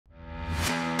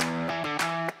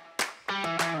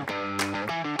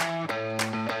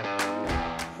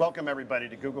Welcome everybody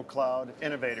to Google Cloud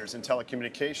Innovators in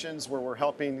Telecommunications, where we're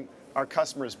helping our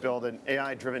customers build an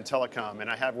AI-driven telecom.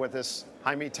 And I have with us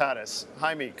Jaime Tatis.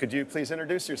 Jaime, could you please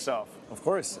introduce yourself? Of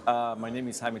course. My name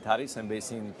is Jaime Tatis. I'm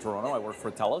based in Toronto. I work for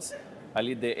TELUS. I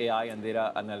lead the AI and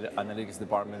data analytics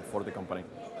department for the company.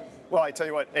 Well, I tell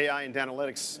you what, AI and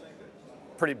analytics,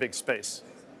 pretty big space.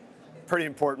 Pretty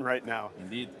important right now.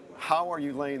 Indeed. How are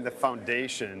you laying the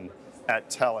foundation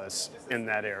at TELUS in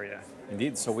that area?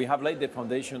 Indeed. So we have laid the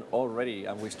foundation already,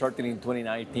 and we started in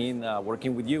 2019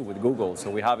 working with you, with Google. So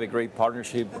we have a great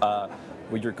partnership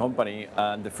with your company.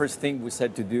 And the first thing we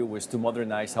said to do was to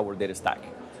modernize our data stack.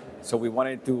 So we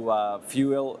wanted to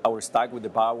fuel our stack with the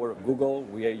power of Google.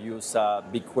 We use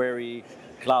BigQuery,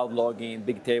 cloud logging,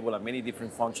 Bigtable, and many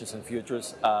different functions and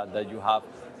features that you have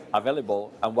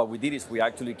available. And what we did is we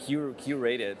actually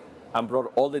curated and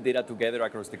brought all the data together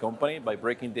across the company by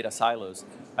breaking data silos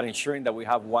and ensuring that we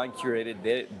have one curated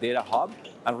data hub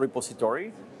and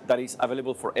repository that is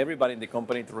available for everybody in the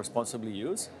company to responsibly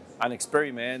use and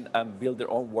experiment and build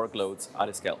their own workloads at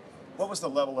a scale. What was the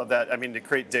level of that? I mean, to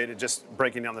create data, just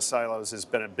breaking down the silos has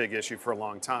been a big issue for a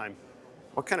long time.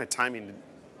 What kind of timing?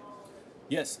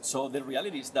 Yes, so the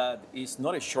reality is that it's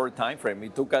not a short time frame.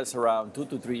 It took us around 2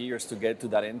 to 3 years to get to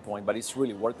that endpoint, but it's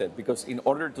really worth it because in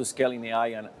order to scale in AI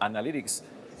and analytics,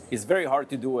 it's very hard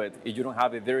to do it if you don't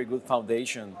have a very good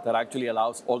foundation that actually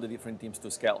allows all the different teams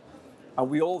to scale. And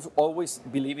we always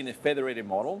believe in a federated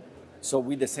model, so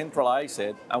we decentralize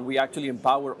it and we actually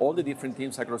empower all the different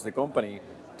teams across the company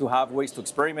to have ways to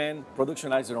experiment,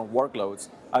 productionize their own workloads,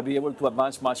 and be able to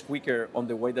advance much quicker on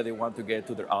the way that they want to get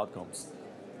to their outcomes.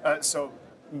 So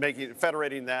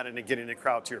federating that and getting it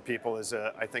out to your people is,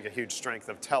 I think, a huge strength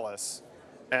of TELUS,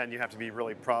 and you have to be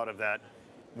really proud of that.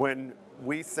 When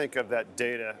we think of that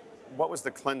data, what was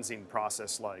the cleansing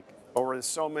process like? Over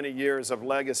so many years of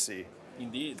legacy,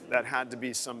 Indeed. That had to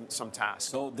be some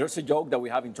task. So there's a joke that we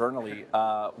have internally.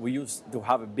 We used to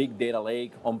have a big data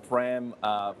lake on-prem,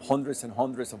 hundreds and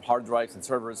hundreds of hard drives and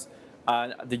servers,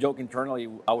 and the joke internally,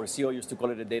 our CEO used to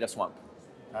call it a data swamp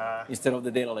instead of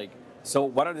the data lake. So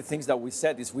one of the things that we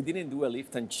said is we didn't do a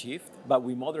lift and shift, but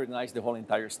we modernized the whole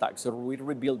entire stack. So we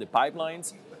rebuilt the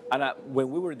pipelines, and when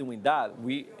we were doing that,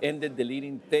 we ended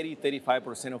deleting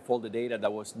 35% of all the data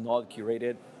that was not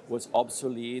curated, was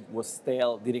obsolete, was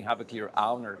stale, didn't have a clear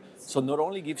owner. So not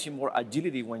only gives you more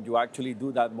agility when you actually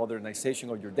do that modernization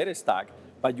of your data stack,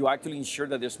 but you actually ensure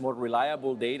that there's more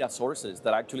reliable data sources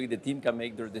that actually the team can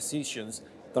make their decisions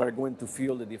that are going to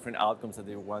fuel the different outcomes that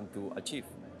they want to achieve.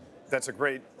 That's a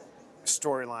great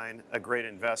storyline, a great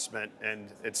investment,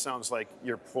 and it sounds like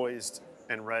you're poised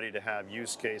and ready to have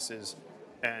use cases.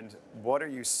 And what are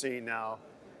you seeing now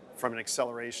from an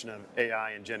acceleration of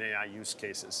AI and Gen AI use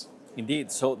cases?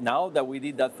 Indeed. So now that we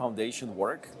did that foundation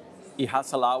work, it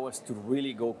has allowed us to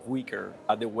really go quicker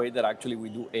at the way that actually we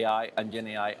do AI and Gen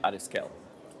AI at a scale.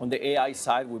 On the AI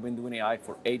side, we've been doing AI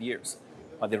for 8 years.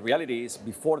 But the reality is,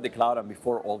 before the cloud and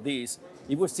before all this,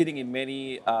 it was sitting in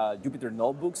many Jupyter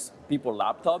notebooks, people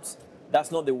laptops. That's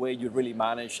not the way you really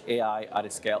manage AI at a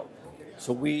scale.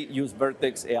 So we use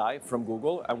Vertex AI from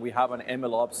Google, and we have an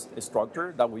MLOps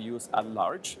structure that we use at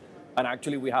large. And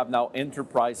actually, we have now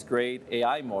enterprise-grade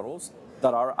AI models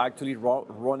that are actually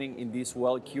running in this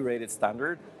well-curated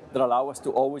standard that allow us to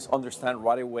always understand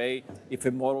right away if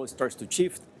a model starts to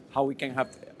shift, how we can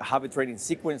have a training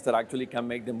sequence that actually can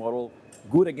make the model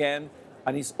good again.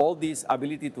 And it's all this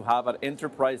ability to have an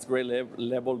enterprise-grade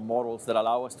level models that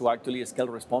allow us to actually scale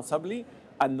responsibly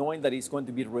and knowing that it's going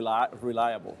to be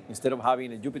reliable, instead of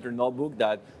having a Jupyter notebook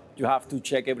that you have to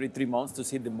check every 3 months to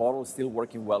see if the model is still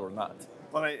working well or not.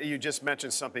 Well, you just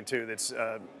mentioned something too that's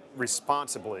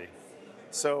responsibly.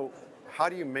 So how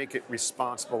do you make it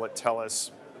responsible at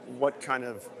TELUS? What kind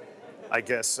of, I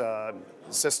guess,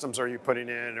 systems are you putting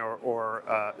in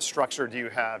or structure do you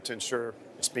have to ensure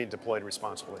it's being deployed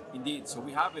responsibly? Indeed. So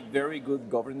we have a very good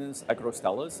governance across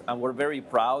TELUS, and we're very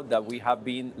proud that we have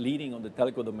been leading on the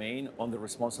telco domain on the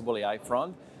responsible AI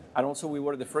front. And also we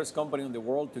were the first company in the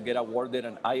world to get awarded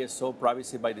an ISO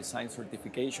Privacy by Design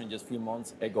certification just a few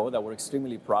months ago that we're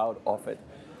extremely proud of it.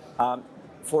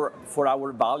 For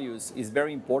our values, it's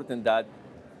very important that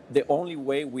the only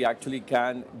way we actually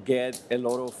can get a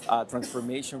lot of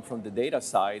transformation from the data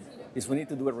side is we need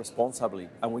to do it responsibly,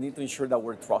 and we need to ensure that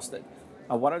we're trusted.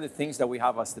 And one of the things that we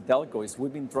have as the telco is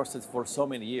we've been trusted for so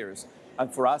many years.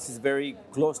 And for us, it's very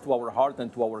close to our heart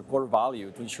and to our core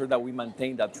value to ensure that we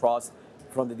maintain that trust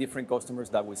from the different customers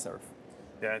that we serve.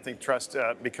 Yeah, I think trust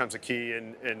becomes a key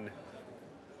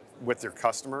with your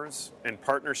customers and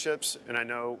partnerships. And I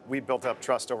know we built up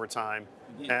trust over time.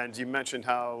 Indeed. And you mentioned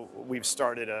how we've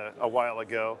started a while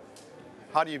ago.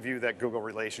 How do you view that Google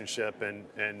relationship,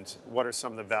 and what are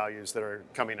some of the values that are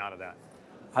coming out of that?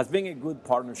 Has been a good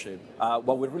partnership.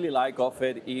 What we really like of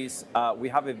it is we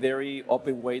have a very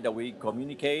open way that we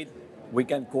communicate. We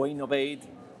can co-innovate.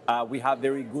 We have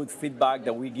very good feedback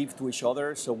that we give to each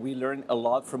other, so we learn a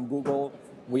lot from Google.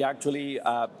 We actually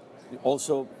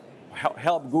also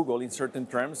help Google in certain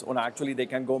terms on actually they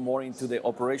can go more into the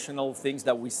operational things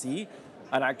that we see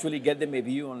and actually get them a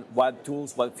view on what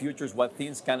tools, what features, what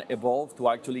things can evolve to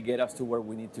actually get us to where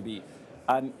we need to be.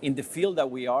 And in the field that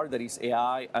we are, that is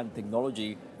AI and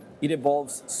technology, it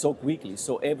evolves so quickly.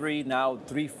 So every now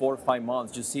 3, 4, 5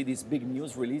 months, you see these big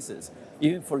news releases.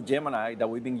 Even for Gemini that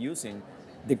we've been using,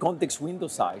 the context window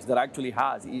size that actually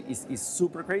has is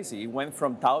super crazy. It went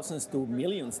from thousands to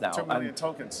millions now. 2 million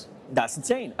tokens. That's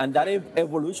insane. And that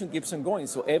evolution keeps on going.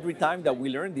 So every time that we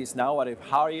learn this now at a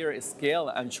higher scale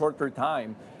and shorter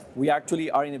time, we actually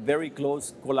are in a very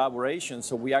close collaboration.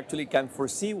 So we actually can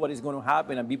foresee what is going to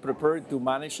happen and be prepared to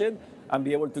manage it and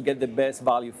be able to get the best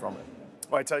value from it.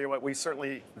 Well, I tell you what, we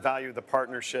certainly value the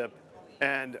partnership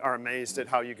and are amazed at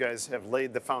how you guys have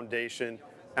laid the foundation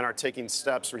and are taking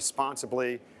steps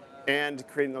responsibly and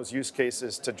creating those use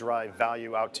cases to drive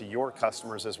value out to your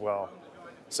customers as well.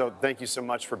 So thank you so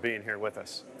much for being here with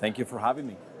us. Thank you for having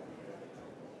me.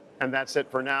 And that's it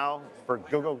for now for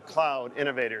Google Cloud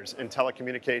Innovators in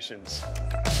Telecommunications.